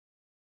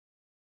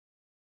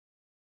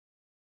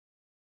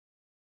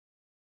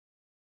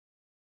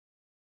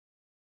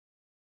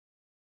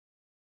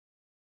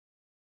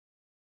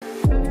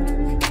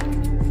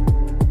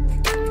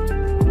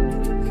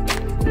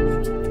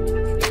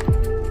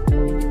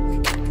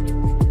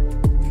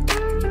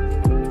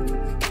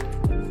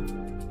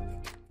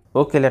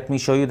Okay, let me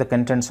show you the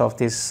contents of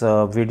this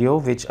video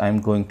which I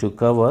am going to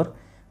cover.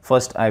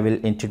 First, I will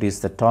introduce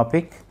the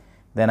topic.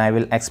 Then I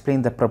will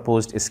explain the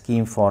proposed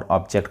scheme for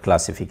object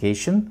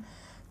classification.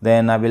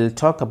 Then I will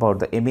talk about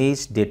the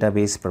image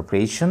database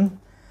preparation.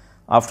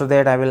 After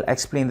that, I will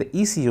explain the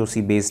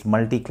ECOC based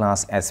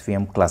multi-class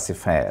SVM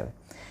classifier.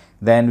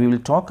 Then we will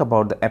talk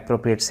about the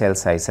appropriate cell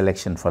size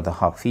selection for the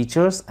HOG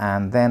features,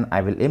 and then I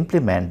will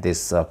implement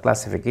this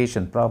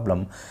classification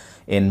problem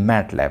in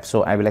MATLAB.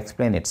 So I will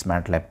explain its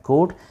MATLAB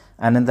code,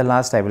 and in the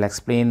last I will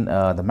explain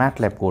the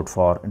MATLAB code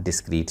for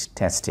discrete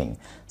testing.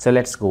 So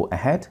let's go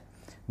ahead.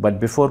 But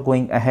before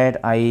going ahead,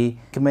 I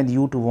recommend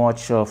you to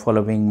watch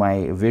following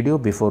my video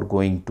before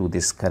going to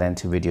this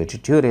current video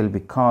tutorial,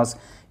 because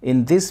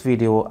in this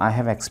video I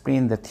have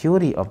explained the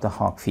theory of the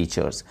HOG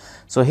features.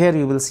 So here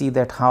you will see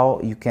that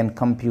how you can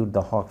compute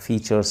the HOG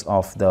features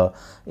of the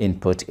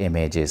input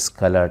images,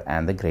 colored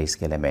and the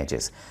grayscale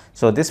images.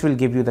 So this will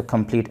give you the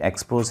complete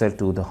exposure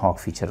to the HOG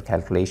feature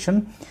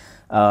calculation.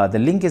 The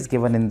link is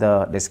given in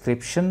the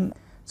description.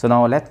 So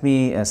now let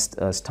me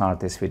start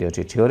this video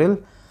tutorial.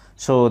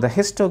 So the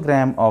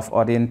histogram of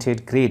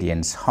oriented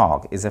gradients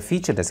HOG is a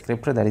feature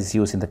descriptor that is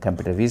used in the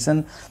computer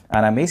vision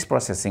and image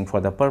processing for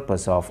the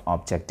purpose of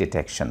object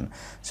detection.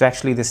 So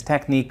actually this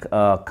technique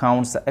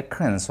counts the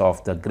occurrence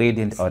of the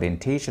gradient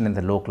orientation in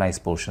the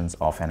localized portions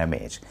of an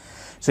image.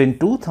 So in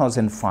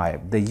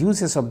 2005, the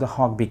uses of the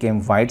HOG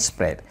became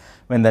widespread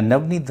when the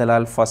Navneet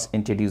Dalal first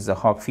introduced the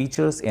HOG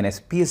features in his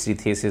PhD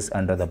thesis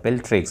under the bell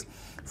tricks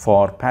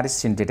for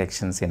pedestrian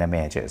detections in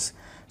images.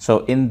 So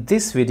in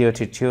this video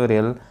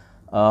tutorial,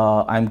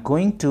 I'm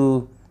going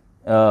to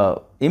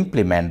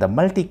implement the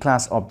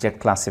multi-class object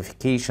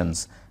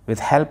classifications with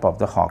help of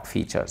the HOG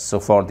features. So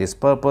for this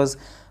purpose,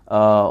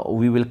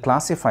 we will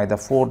classify the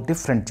 4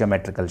 different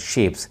geometrical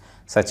shapes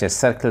such as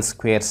circle,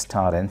 square,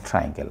 star and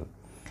triangle.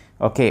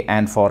 Okay,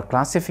 and for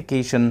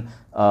classification,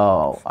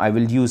 I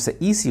will use the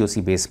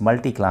ECOC based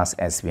multi-class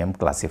SVM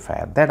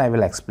classifier that I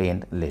will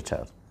explain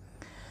later.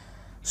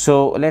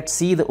 So let's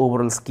see the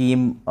overall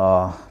scheme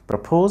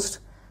proposed.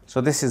 So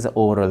this is the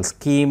overall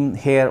scheme.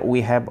 Here we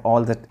have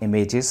all the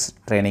images,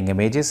 training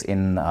images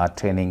in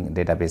training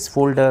database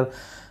folder.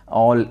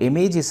 All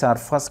images are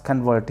first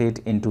converted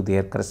into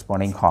their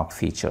corresponding HOG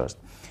features.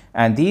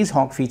 And these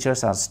HOG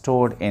features are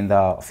stored in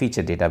the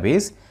feature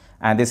database.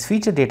 And this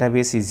feature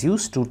database is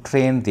used to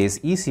train this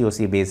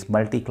ECOC based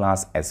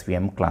multi-class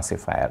SVM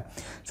classifier.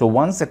 So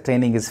once the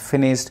training is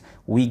finished,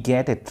 we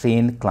get a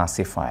trained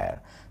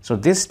classifier. So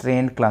this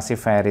trained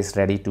classifier is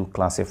ready to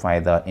classify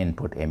the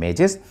input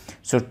images.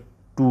 So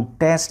to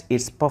test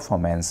its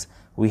performance,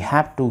 we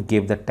have to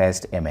give the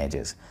test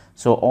images.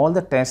 So all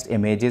the test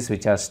images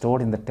which are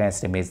stored in the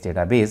test image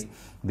database,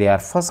 they are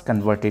first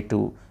converted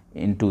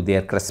into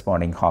their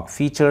corresponding HOG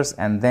features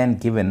and then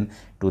given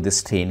to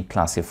this trained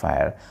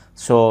classifier.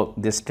 So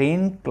this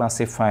trained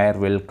classifier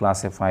will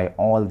classify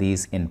all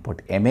these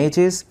input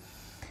images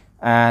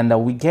and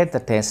we get the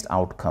test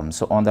outcomes.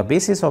 So on the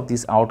basis of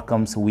these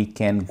outcomes, we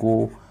can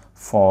go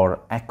for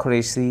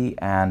accuracy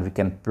and we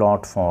can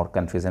plot for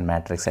confusion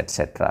matrix,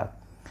 etc.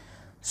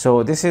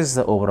 So this is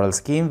the overall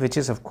scheme, which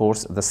is of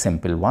course the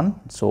simple one.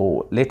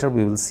 So later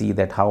we will see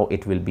that how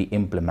it will be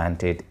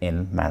implemented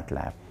in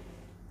MATLAB.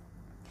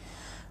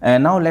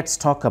 And now let's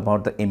talk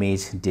about the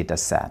image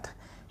dataset.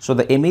 So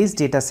the image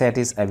dataset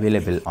is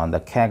available on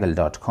the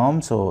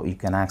Kaggle.com, so you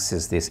can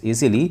access this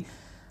easily.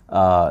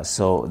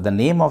 So the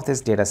name of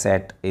this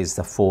dataset is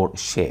the 4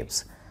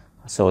 shapes.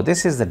 So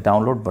this is the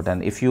download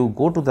button. If you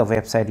go to the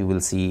website, you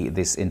will see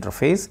this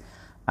interface.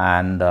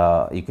 And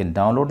you can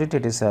download it.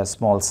 It is a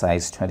small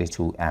size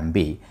 22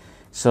 MB.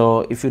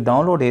 So if you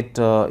download it,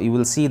 you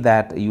will see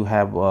that you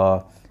have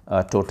a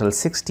total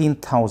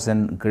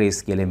 16,000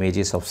 grayscale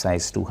images of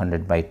size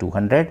 200 by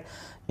 200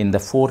 in the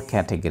 4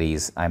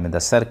 categories. I mean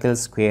the circle,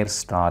 square,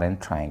 star and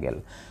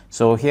triangle.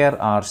 So here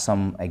are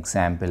some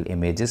example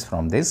images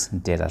from this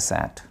data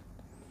set.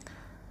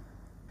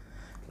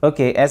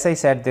 Okay, as I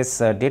said, this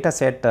data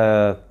set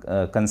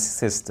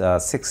consists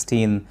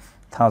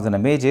 16,000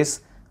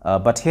 images.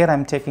 But here I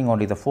am taking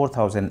only the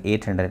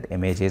 4,800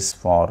 images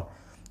for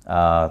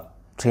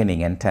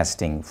training and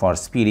testing for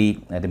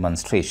speedy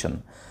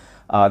demonstration.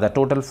 The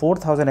total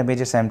 4,000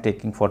 images I am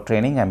taking for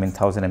training, I mean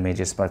 1,000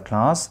 images per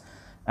class,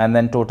 and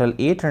then total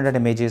 800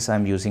 images I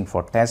am using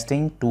for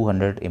testing,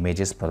 200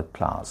 images per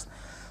class.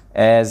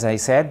 As I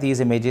said, these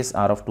images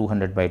are of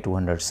 200 by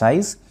 200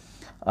 size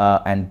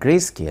and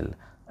grayscale,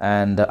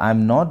 and I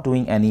am not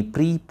doing any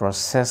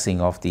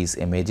pre-processing of these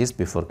images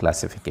before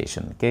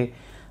classification. Okay.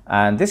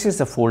 And this is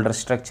the folder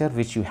structure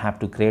which you have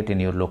to create in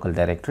your local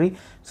directory.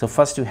 So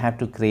first you have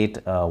to create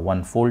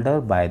one folder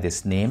by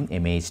this name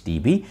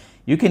ImageDB.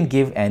 You can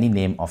give any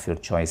name of your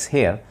choice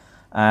here.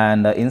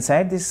 And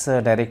inside this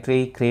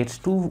directory, create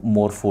 2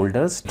 more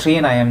folders,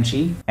 train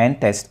IMG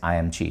and test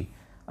IMG.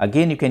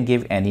 Again, you can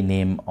give any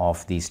name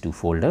of these 2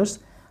 folders.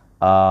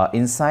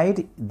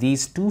 Inside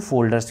these 2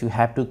 folders, you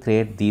have to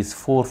create these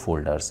 4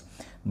 folders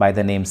by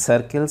the name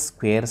circle,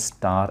 square,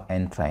 star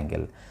and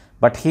triangle.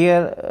 But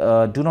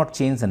here do not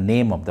change the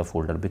name of the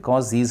folder,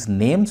 because these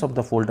names of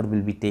the folder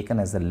will be taken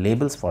as the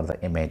labels for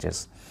the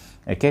images.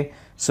 Okay,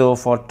 so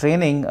for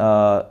training,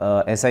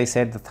 as I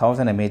said, the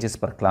 1000 images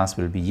per class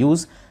will be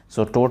used.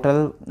 So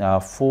total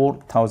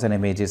 4000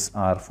 images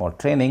are for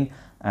training,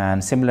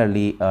 and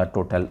similarly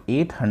total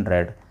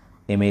 800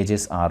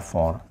 images are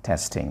for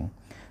testing.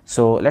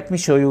 So let me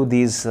show you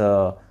these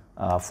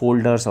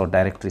folders or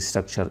directory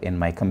structure in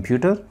my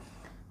computer.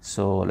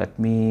 So let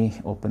me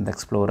open the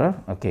Explorer.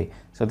 Okay,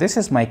 so this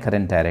is my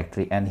current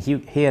directory, and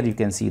here you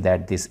can see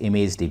that this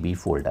ImageDB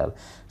folder.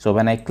 So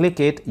when I click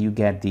it, you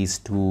get these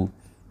two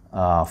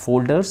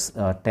folders,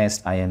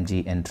 test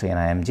img and train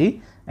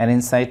img, and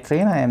inside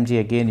train img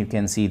again you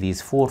can see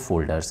these 4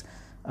 folders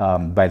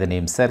by the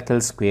name circle,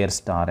 square,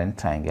 star and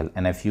triangle.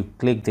 And if you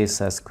click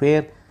this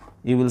square,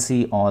 you will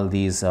see all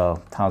these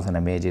 1000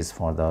 images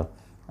for the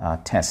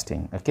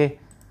testing. Okay,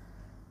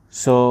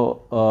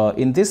 so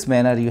in this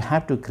manner you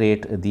have to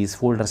create these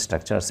folder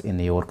structures in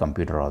your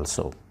computer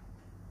also.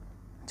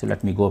 So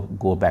let me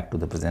go back to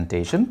the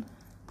presentation.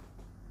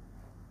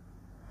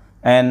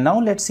 And now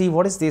let's see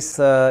what is this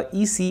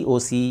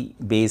ECOC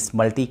based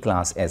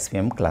multi-class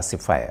SVM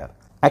classifier.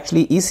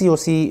 Actually,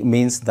 ECOC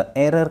means the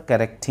error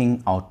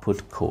correcting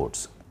output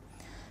codes.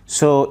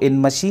 So in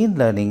machine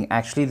learning,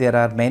 actually there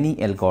are many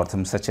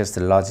algorithms such as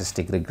the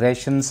logistic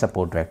regression,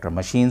 support vector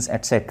machines,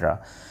 etc.,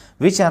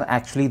 which are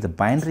actually the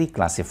binary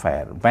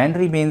classifier.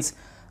 Binary means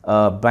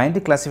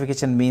binary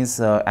classification means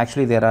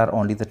actually there are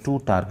only the 2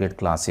 target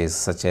classes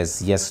such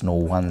as yes, no,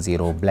 1,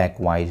 0, black,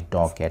 white,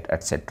 dog, cat,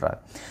 etc.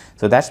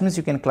 So that means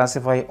you can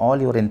classify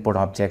all your input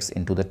objects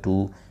into the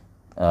 2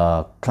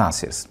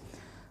 classes.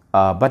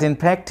 But in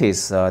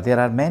practice, there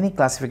are many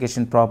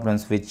classification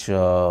problems which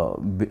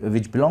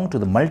belong to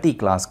the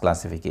multi-class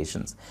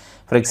classifications.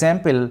 For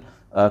example,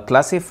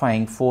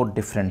 classifying 4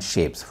 different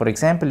shapes. For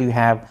example, you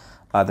have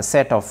the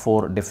set of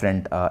 4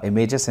 different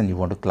images and you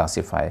want to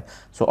classify.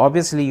 So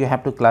obviously you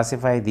have to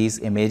classify these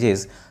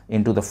images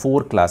into the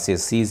 4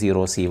 classes C0,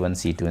 C1,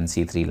 C2 and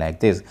C3 like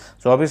this.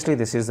 So obviously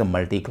this is a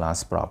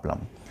multi-class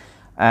problem.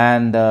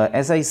 And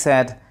as I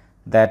said,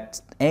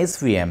 that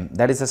SVM,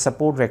 that is a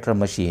support vector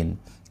machine,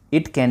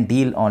 it can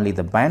deal only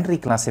the binary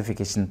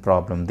classification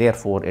problem.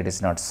 Therefore, it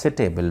is not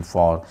suitable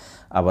for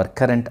our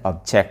current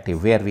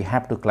objective where we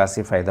have to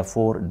classify the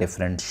 4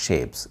 different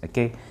shapes.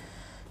 Okay,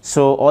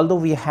 so although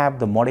we have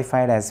the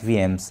modified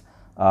SVMs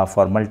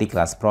for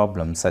multi-class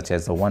problems such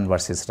as the 1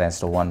 versus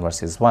rest or 1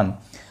 versus 1,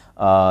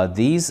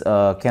 these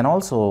can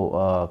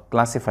also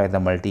classify the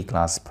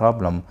multi-class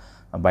problem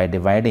by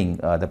dividing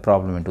the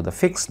problem into the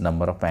fixed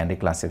number of binary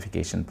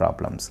classification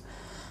problems.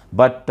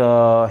 But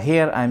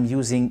here I am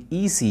using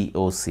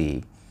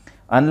ECOC.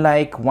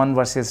 Unlike 1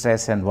 versus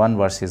rest and 1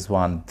 versus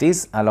 1,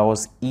 this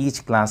allows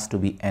each class to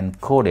be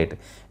encoded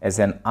as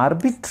an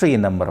arbitrary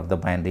number of the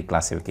binary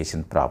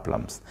classification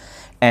problems.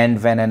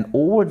 And when an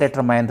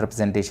overdetermined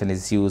representation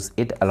is used,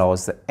 it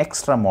allows the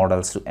extra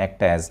models to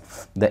act as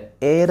the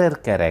error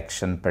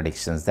correction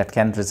predictions that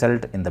can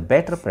result in the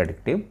better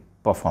predictive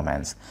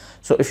performance.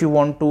 So if you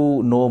want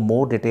to know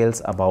more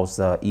details about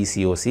the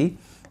ECOC,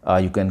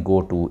 you can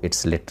go to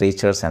its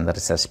literatures and the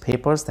research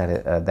papers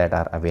that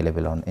are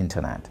available on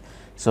internet.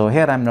 So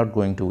here I'm not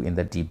going to in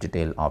the deep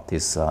detail of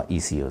this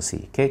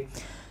ECOC. Okay,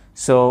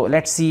 so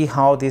let's see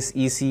how this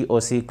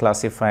ECOC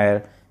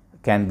classifier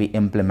can be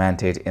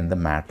implemented in the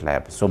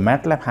MATLAB. So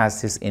MATLAB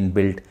has this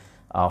inbuilt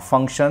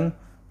function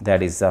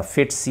that is a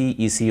fitc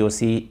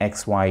ECOC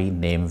xy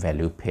name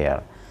value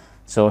pair.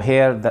 So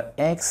here the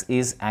x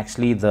is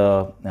actually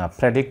the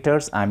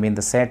predictors, I mean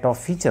the set of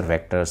feature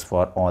vectors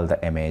for all the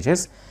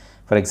images.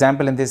 For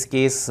example, in this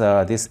case,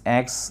 this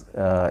x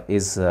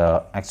is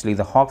actually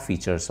the HOG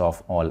features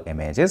of all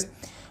images.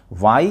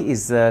 Y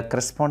is the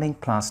corresponding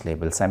class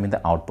labels, I mean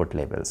the output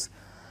labels.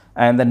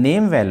 And the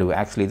name value,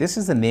 actually this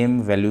is the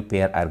name value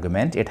pair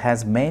argument. It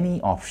has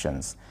many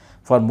options.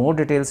 For more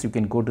details, you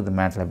can go to the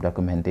MATLAB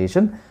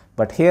documentation,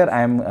 but here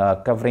I am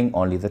covering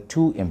only the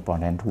 2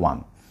 important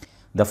ones.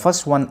 The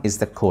first one is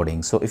the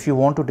coding. So if you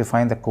want to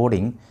define the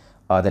coding,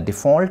 the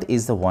default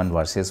is the 1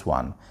 versus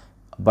 1.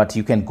 But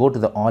you can go to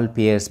the all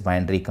pairs,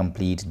 binary,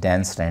 complete,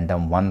 dense,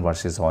 random, 1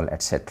 versus all,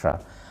 etc.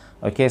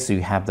 Okay, so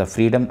you have the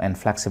freedom and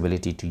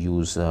flexibility to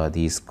use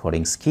these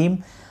coding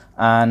scheme,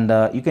 and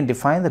you can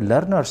define the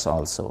learners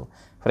also.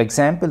 For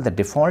example, the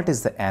default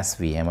is the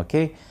SVM,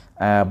 okay,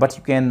 but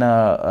you can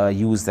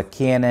use the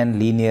KNN,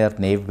 linear,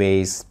 naive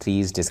Bayes,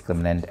 trees,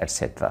 discriminant,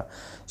 etc.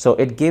 So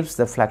it gives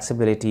the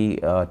flexibility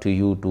to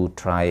you to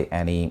try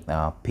any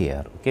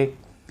pair. Okay,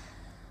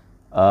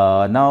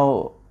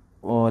 now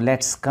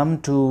let's come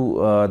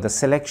to the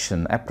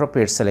selection,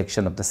 appropriate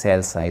selection of the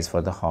cell size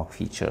for the HOG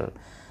feature.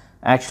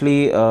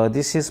 Actually,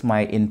 this is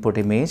my input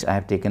image. I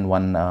have taken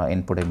one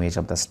input image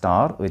of the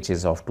star, which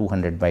is of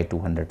 200 by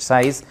 200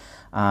 size,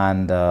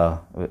 and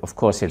of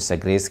course it's a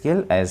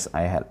grayscale, as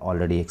I have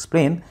already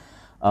explained.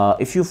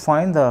 If you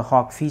find the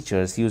HOG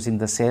features using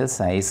the cell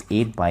size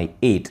 8 by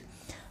 8,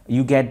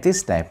 you get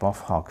this type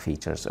of HOG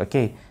features.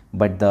 Okay,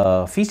 but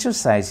the feature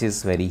size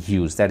is very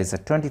huge, that is a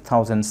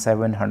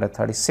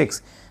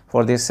 20,736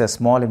 for this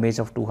small image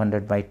of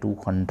 200 by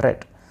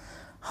 200.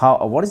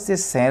 What is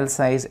this cell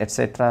size,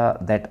 etc.,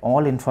 that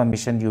all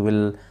information you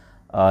will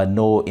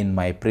know in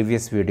my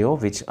previous video,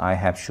 which I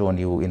have shown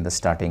you in the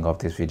starting of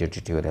this video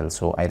tutorial.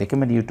 So I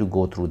recommend you to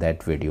go through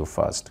that video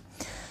first,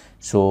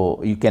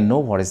 so you can know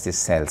what is this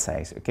cell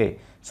size. Okay,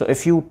 so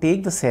if you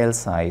take the cell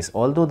size,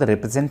 although the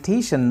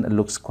representation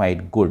looks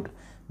quite good,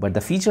 but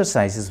the feature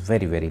size is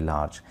very, very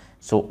large.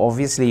 So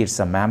obviously it's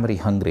a memory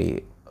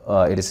hungry,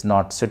 it is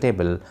not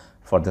suitable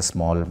for the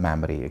small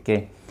memory.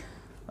 Okay,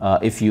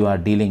 if you are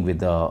dealing with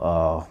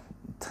the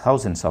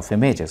thousands of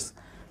images.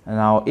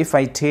 Now if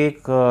I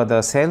take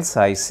the cell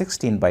size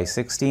 16 by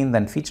 16,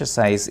 then feature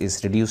size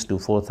is reduced to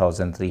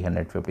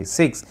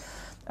 4356,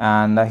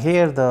 and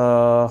here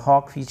the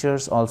HOG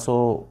features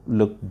also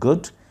look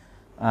good.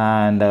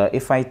 And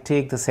if I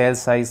take the cell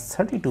size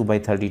 32 by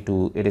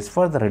 32, it is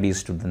further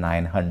reduced to the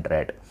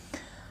 900.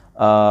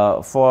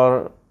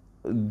 For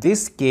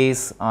this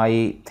case,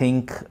 I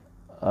think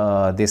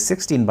this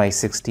 16 by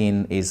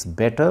 16 is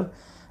better,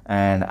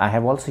 and I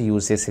have also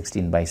used a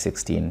 16 by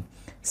 16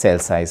 cell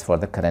size for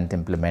the current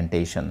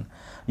implementation.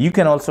 You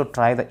can also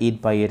try the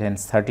 8 by 8 and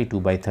 32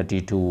 by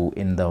 32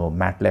 in the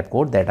MATLAB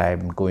code that I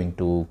am going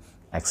to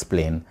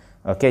explain.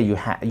 Okay, you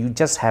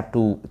just have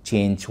to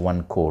change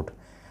one code.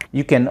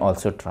 You can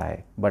also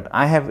try, but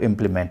I have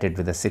implemented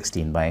with a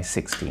 16 by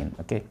 16.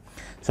 Okay,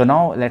 so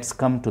now let's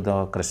come to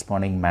the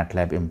corresponding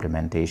MATLAB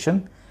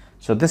implementation.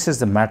 So this is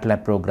the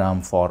MATLAB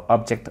program for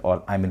object,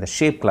 or I mean the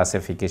shape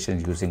classification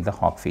using the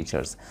HOG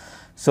features.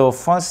 So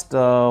first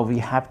we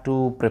have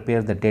to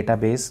prepare the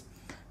database.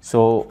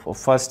 So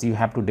first you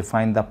have to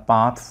define the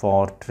path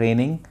for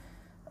training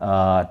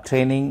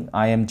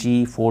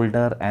img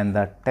folder and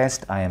the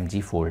test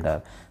img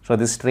folder. So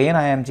this train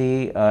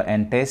img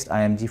and test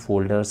img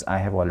folders I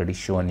have already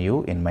shown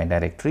you in my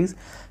directories.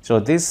 So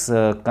this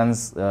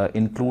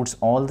includes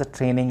all the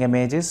training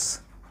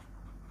images,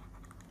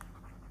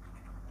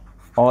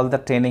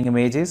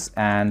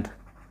 and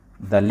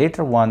the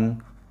later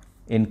one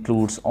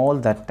includes all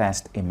the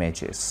test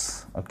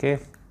images. Okay,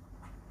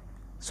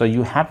 so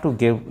you have to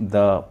give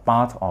the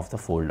path of the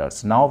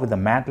folders. Now with the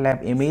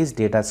MATLAB image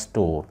data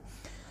store,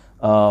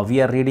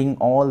 we are reading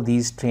all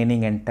these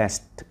training and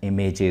test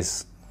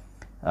images.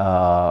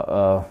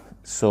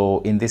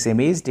 So in this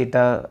image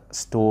data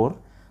store,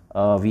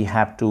 we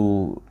have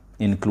to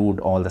include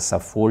all the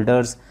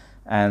subfolders,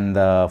 and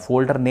the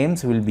folder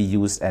names will be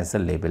used as the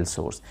label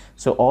source.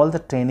 So all the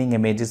training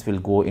images will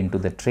go into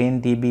the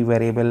train db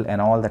variable, and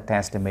all the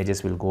test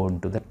images will go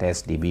into the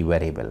test db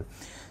variable.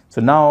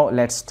 So now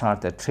let's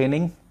start the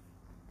training.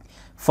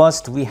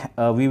 First we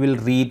will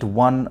read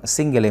one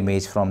single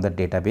image from the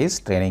database,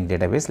 training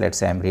database. Let's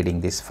say I'm reading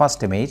this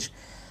first image,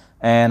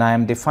 and I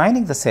am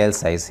defining the cell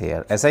size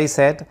here. As I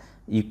said,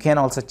 you can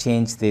also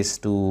change this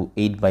to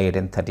 8 by 8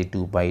 and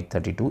 32 by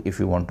 32 if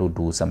you want to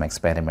do some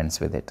experiments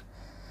with it.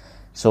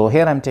 So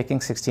here I'm taking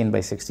 16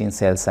 by 16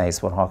 cell size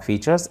for HOG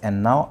features,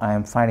 and now I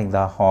am finding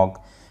the HOG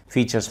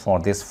features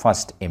for this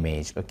first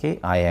image. Okay,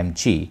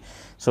 img.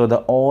 So the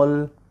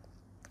all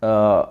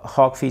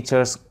HOG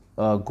features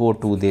go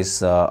to this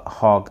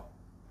HOG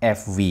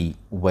fv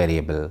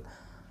variable.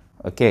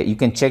 Okay, you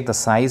can check the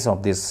size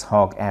of this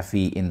HOG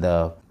fv in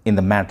the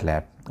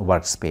MATLAB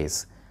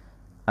workspace,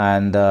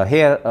 and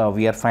here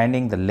we are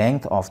finding the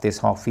length of this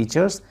HOG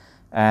features,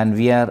 and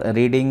we are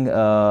reading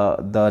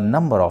the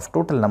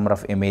total number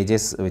of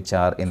images which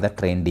are in the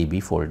train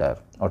db folder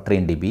or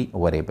train db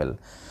variable.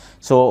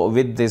 So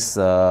with this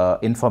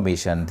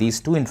information, these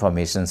two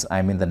informations,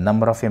 I mean the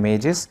number of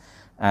images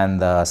and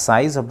the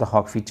size of the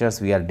HOG features,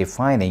 we are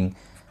defining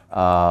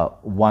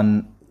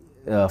one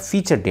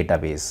feature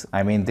database.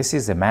 I mean this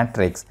is a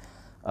matrix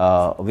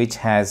which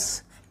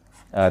has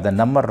the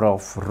number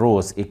of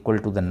rows equal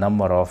to the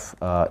number of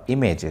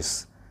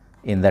images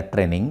in the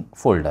training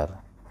folder,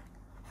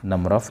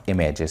 number of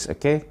images.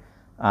 Okay,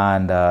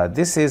 and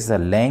this is the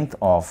length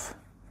of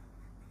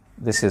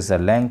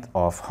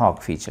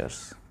HOG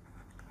features.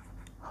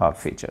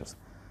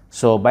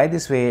 So by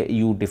this way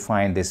you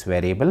define this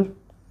variable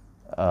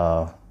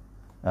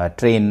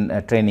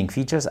training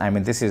features. I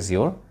mean this is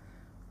your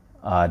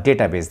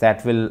database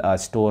that will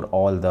store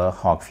all the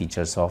HOG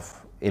features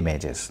of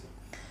images.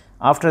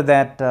 After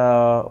that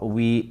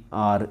we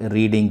are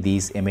reading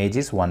these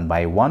images one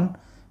by one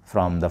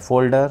from the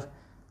folder,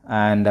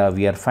 and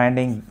we are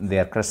finding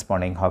their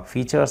corresponding HOG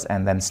features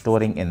and then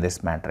storing in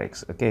this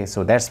matrix. Okay,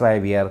 so that's why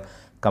we are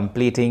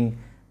completing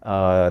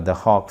the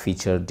HOG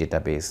feature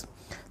database.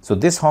 So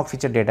this HOG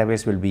feature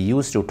database will be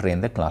used to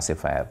train the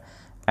classifier,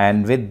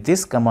 and with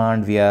this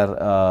command we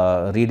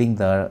are reading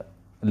the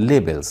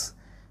labels.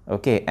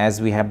 Okay,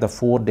 as we have the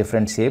 4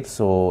 different shapes,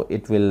 so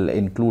it will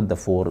include the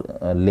 4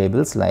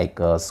 labels like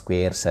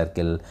square,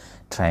 circle,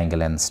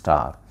 triangle and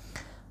star.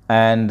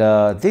 And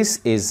this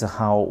is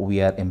how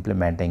we are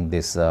implementing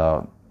this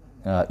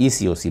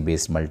ECOC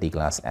based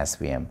multi-class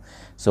SVM.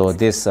 So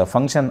this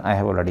function I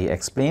have already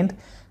explained.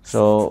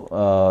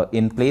 So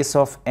in place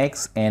of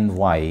x and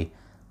y,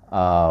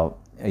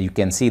 you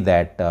can see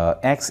that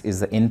X is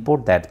the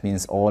input, that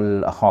means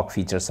all HOG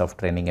features of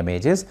training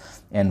images,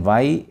 and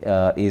Y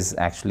is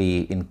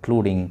actually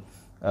including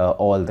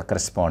all the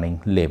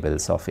corresponding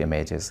labels of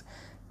images.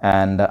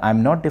 And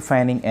I'm not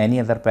defining any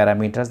other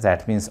parameters,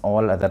 that means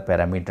all other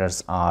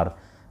parameters are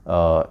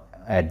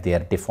at their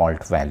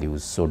default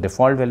values. So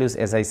default values,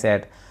 as I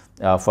said,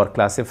 for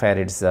classifier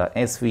it's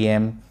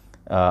SVM,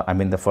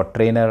 for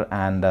trainer,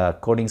 and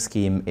coding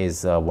scheme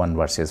is 1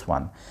 versus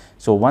 1.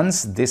 So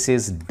once this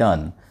is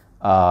done,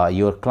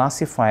 your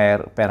classifier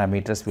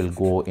parameters will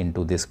go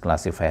into this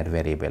classifier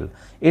variable.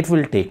 It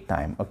will take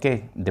time,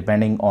 okay,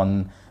 depending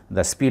on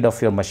the speed of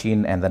your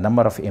machine and the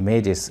number of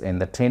images in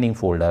the training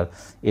folder.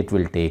 It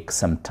will take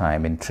some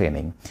time in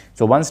training.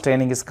 So once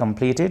training is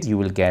completed, you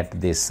will get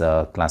this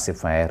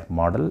classifier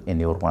model in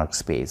your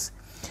workspace.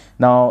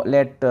 Now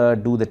let's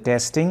do the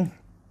testing.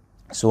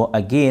 So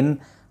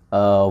again,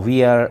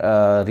 we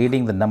are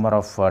reading the number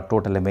of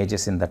total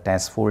images in the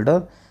test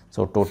folder.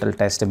 So total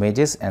test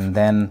images, and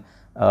then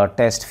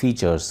test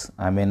features.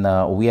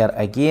 We are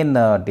again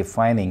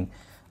defining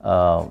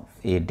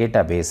a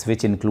database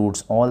which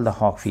includes all the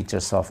HOG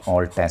features of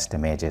all test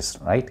images,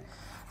 right?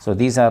 So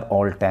these are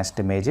all test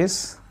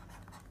images,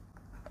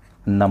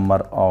 number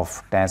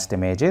of test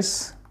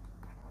images,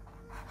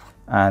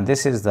 and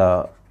this is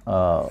the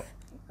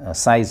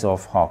size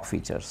of HOG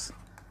features,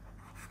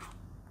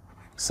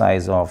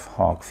 size of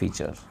HOG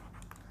feature.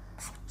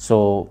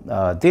 So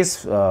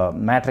this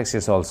matrix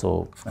is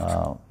also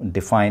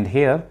defined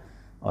here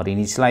or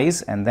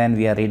initialized, and then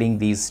we are reading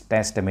these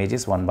test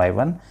images one by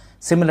one.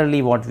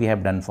 Similarly, what we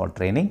have done for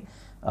training,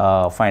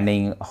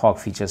 finding HOG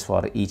features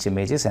for each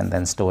images and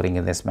then storing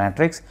in this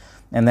matrix,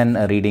 and then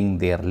reading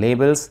their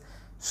labels.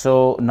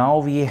 So now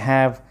we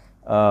have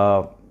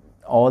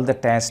all the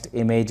test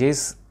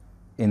images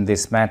in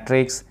this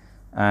matrix,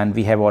 and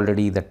we have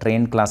already the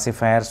trained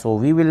classifier. So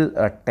we will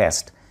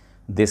test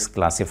this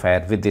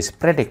classifier with this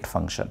predict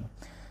function.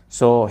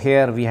 So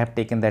here we have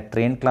taken that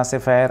trained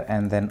classifier,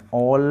 and then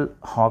all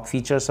HOG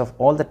features of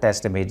all the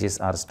test images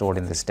are stored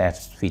in this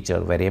test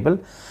feature variable.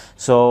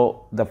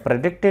 So the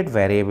predicted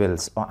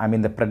variables,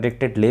 the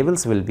predicted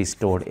labels will be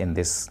stored in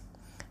this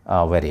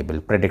variable,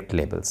 predict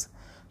labels.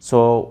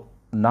 So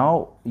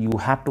now you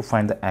have to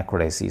find the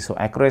accuracy. So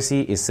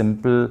accuracy is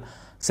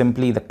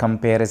simply the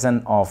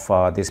comparison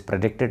of these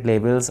predicted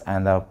labels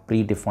and the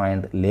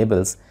predefined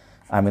labels,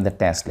 the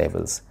test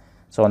labels.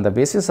 So on the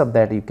basis of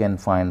that, you can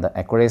find the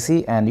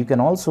accuracy, and you can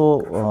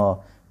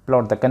also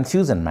plot the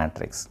confusion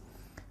matrix.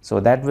 So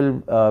that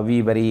will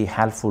be very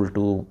helpful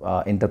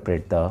to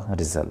interpret the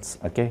results,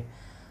 okay.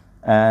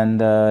 And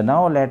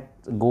now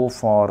let's go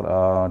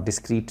for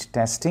discrete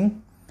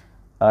testing.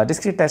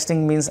 Discrete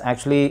testing means,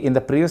 actually in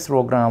the previous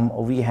program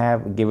we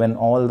have given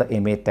all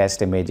the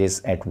test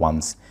images at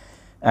once,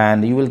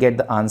 and you will get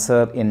the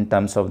answer in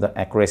terms of the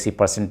accuracy,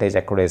 percentage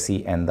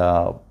accuracy, and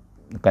the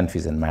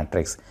confusion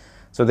matrix.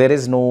 So there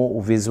is no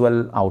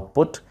visual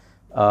output.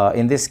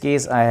 In this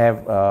case, I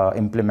have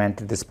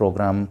implemented this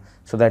program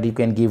so that you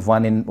can give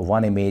one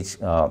image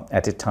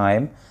at a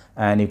time,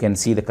 and you can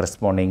see the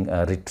corresponding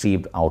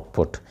retrieved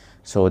output.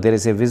 So there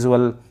is a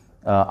visual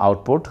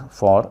output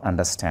for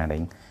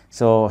understanding.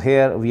 So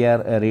here we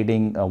are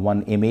reading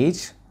one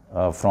image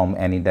from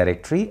any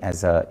directory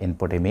as an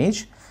input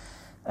image,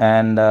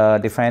 and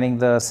defining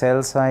the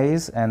cell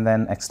size, and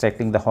then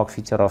extracting the HOG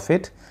feature of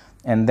it.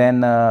 And then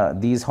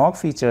these HOG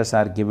features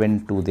are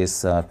given to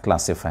this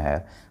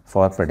classifier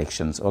for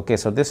predictions. Okay,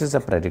 so this is a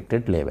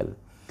predicted label,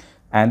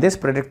 and this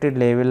predicted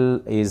label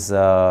is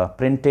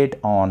printed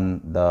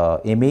on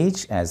the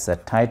image as a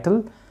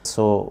title.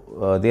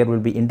 So there will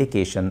be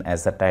indication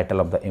as the title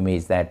of the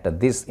image that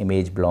this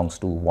image belongs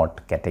to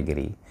what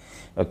category.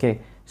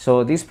 Okay,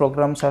 so these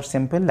programs are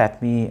simple.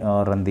 Let me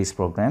run these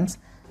programs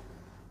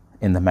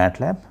in the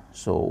MATLAB.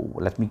 So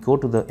let me go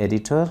to the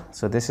editor.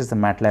 So this is the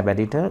MATLAB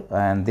editor,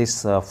 and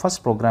this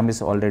first program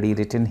is already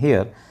written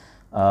here.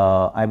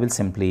 I will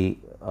simply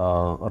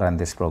run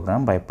this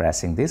program by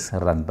pressing this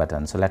run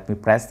button. So let me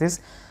press this.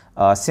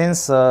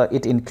 Since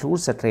it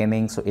includes the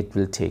training, so it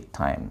will take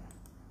time.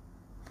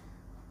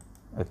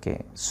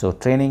 Okay, so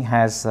training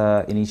has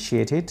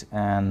initiated,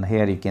 and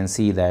here you can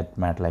see that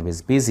MATLAB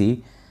is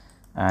busy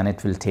and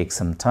it will take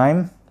some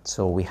time.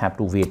 So we have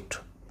to wait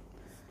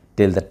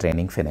till the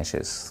training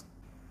finishes.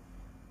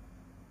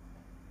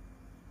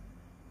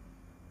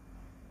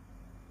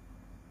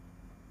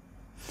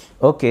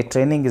 Okay,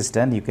 training is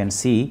done. You can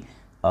see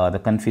the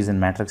confusion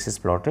matrix is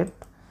plotted,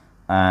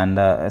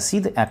 and see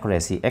the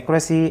accuracy.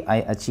 Accuracy I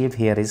achieved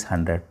here is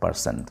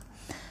 100%.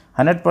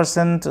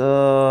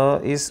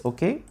 100% is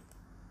okay.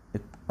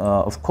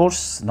 Of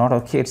course, not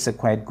okay. It's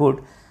quite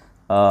good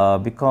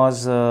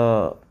because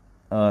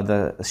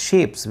the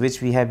shapes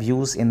which we have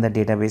used in the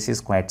database is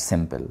quite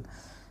simple.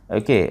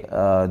 Okay,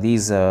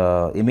 these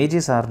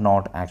images are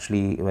not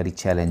actually very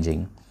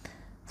challenging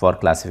for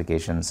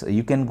classifications.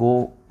 You can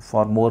go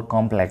for more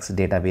complex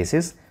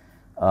databases.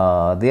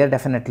 There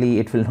definitely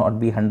it will not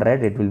be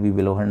 100, it will be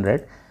below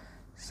 100.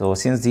 So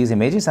since these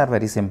images are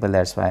very simple,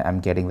 that's why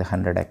I'm getting the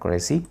 100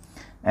 accuracy.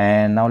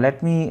 And now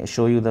let me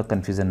show you the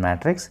confusion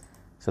matrix.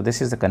 So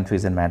this is the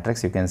confusion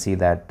matrix. You can see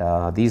that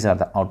these are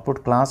the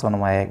output class on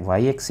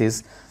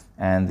y-axis,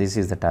 and this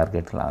is the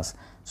target class.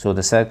 So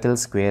the circle,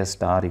 square,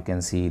 star, you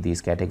can see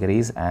these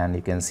categories, and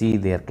you can see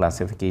their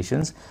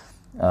classifications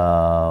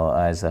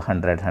as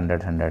 100, 100,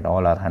 100,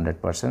 all are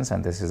 100%,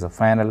 and this is the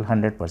final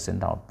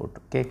 100% output.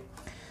 Okay,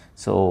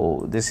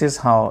 so this is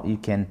how you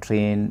can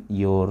train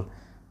your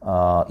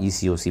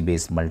ECOC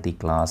based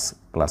multi-class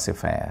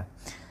classifier.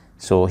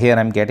 So here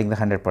I'm getting the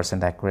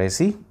 100%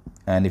 accuracy,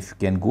 and if you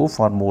can go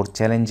for more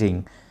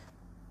challenging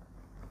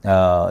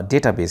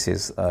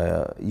databases,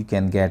 you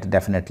can get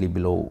definitely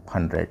below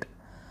 100.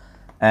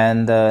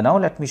 And now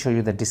let me show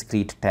you the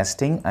discrete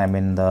testing. I'm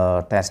in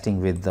the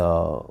testing with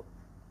the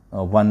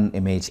one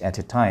image at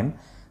a time.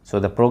 So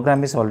the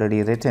program is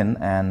already written,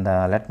 and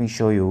let me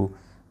show you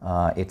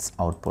its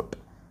output.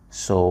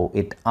 So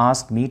it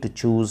asked me to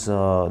choose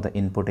the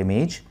input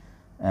image,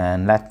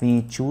 and let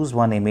me choose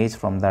one image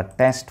from the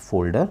test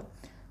folder.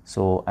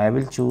 So I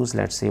will choose,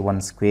 let's say, one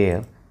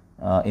square,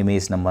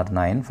 image number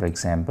 9 for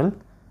example,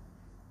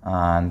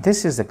 and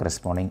this is the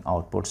corresponding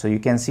output. So you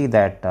can see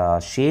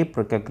that shape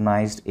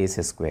recognized is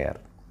a square.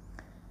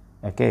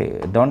 Okay,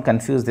 don't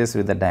confuse this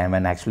with the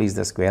diamond. Actually is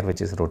the square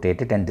which is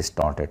rotated and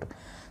distorted.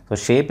 So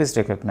shape is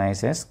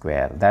recognized as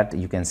square, that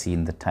you can see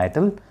in the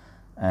title.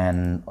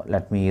 And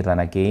let me run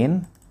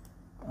again.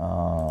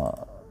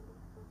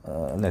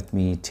 Let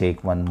me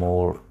take one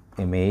more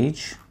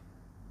image.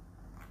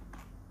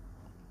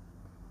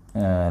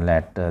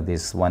 Let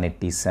this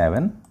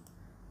 187.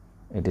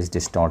 It is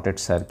distorted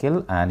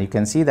circle, and you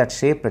can see that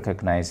shape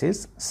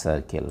recognizes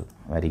circle.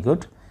 Very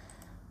good.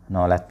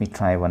 Now let me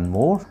try one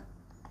more.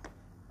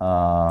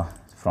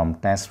 From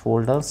test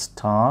folder,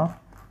 star,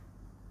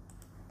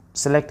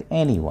 select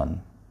any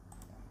one,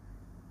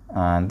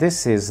 and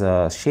this is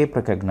shape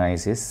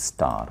recognizes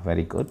star.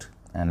 Very good.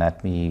 And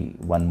let me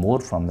one more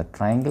from the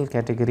triangle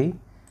category.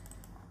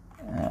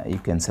 You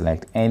can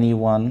select any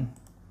one,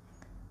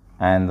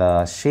 and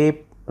the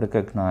shape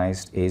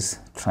recognized is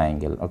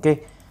triangle.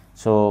 Okay,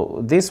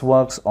 so this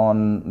works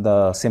on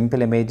the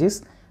simple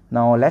images.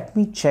 Now let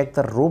me check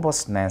the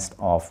robustness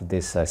of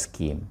this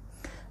scheme.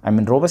 I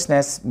mean,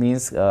 robustness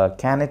means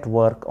can it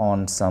work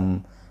on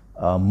some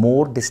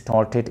more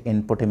distorted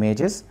input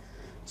images.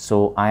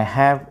 So I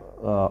have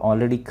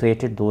already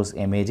created those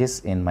images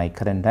in my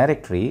current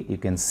directory. You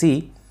can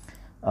see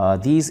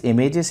these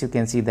images, you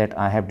can see that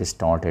I have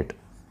distorted.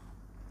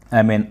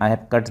 I mean, I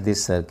have cut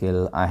this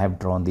circle, I have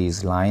drawn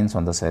these lines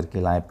on the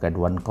circle, I have cut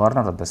one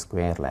corner of the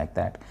square like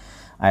that.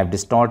 I have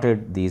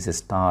distorted these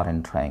star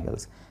and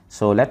triangles.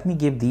 So let me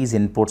give these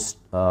inputs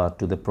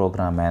to the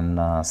program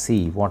and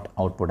see what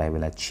output I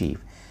will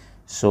achieve.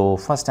 So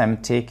first I am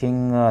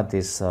taking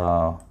this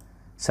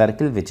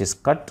circle which is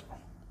cut.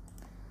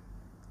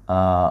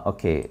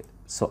 Okay,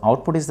 so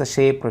output is the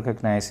shape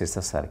recognized is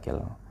the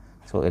circle.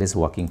 So it is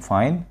working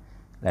fine.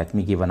 Let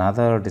me give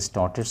another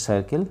distorted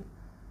circle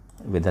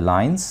with the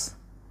lines,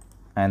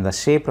 and the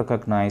shape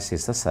recognized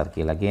is the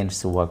circle. Again,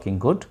 it's working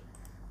good.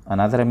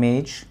 Another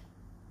image,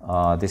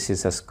 this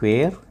is a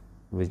square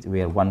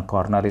where one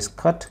corner is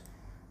cut,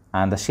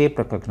 and the shape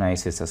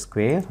recognized is a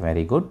square.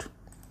 Very good.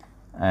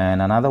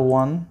 And another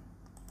one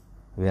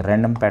where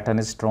random pattern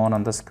is drawn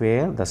on the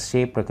square, the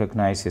shape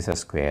recognized is a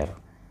square.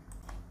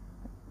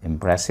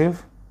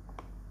 Impressive.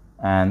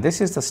 And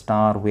this is the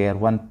star where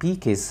one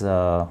peak is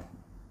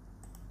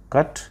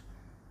cut,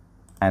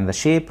 and the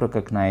shape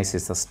recognized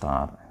is the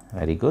star.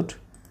 Very good.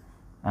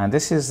 And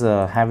this is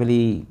a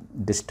heavily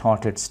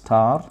distorted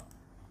star,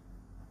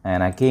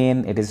 and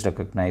again it is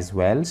recognized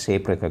well,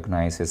 shape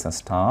recognized is a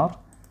star.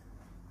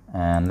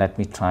 And let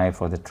me try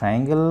for the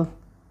triangle.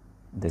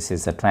 This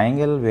is a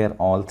triangle where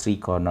all three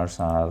corners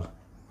are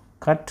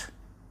cut,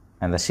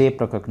 and the shape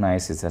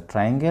recognized is a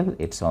triangle.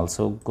 It's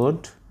also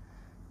good.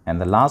 And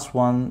the last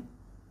one,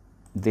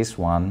 this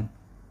one,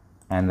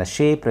 and the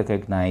shape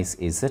recognized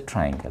is a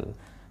triangle.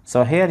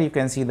 So here you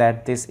can see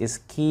that this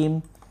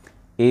scheme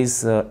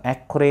is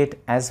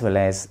accurate as well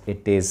as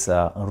it is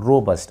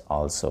robust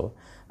also.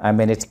 I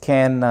mean, it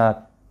can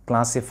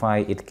classify,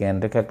 it can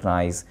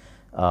recognize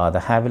the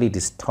heavily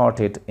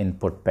distorted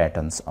input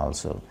patterns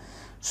also.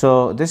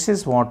 So this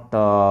is what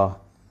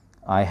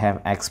I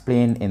have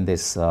explained in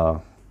this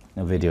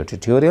video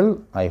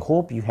tutorial. I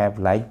hope you have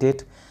liked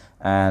it,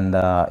 and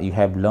you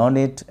have learned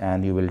it,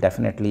 and you will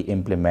definitely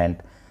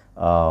implement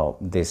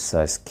this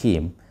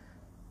scheme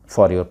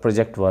for your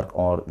project work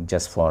or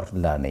just for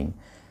learning.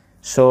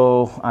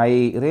 So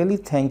I really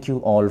thank you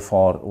all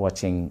for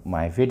watching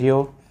my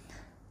video,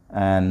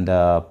 and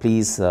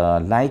please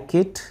like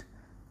it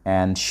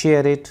and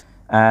share it,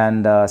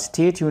 and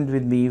stay tuned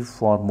with me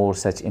for more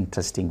such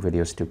interesting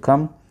videos to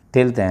come.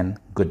 Till then,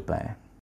 goodbye.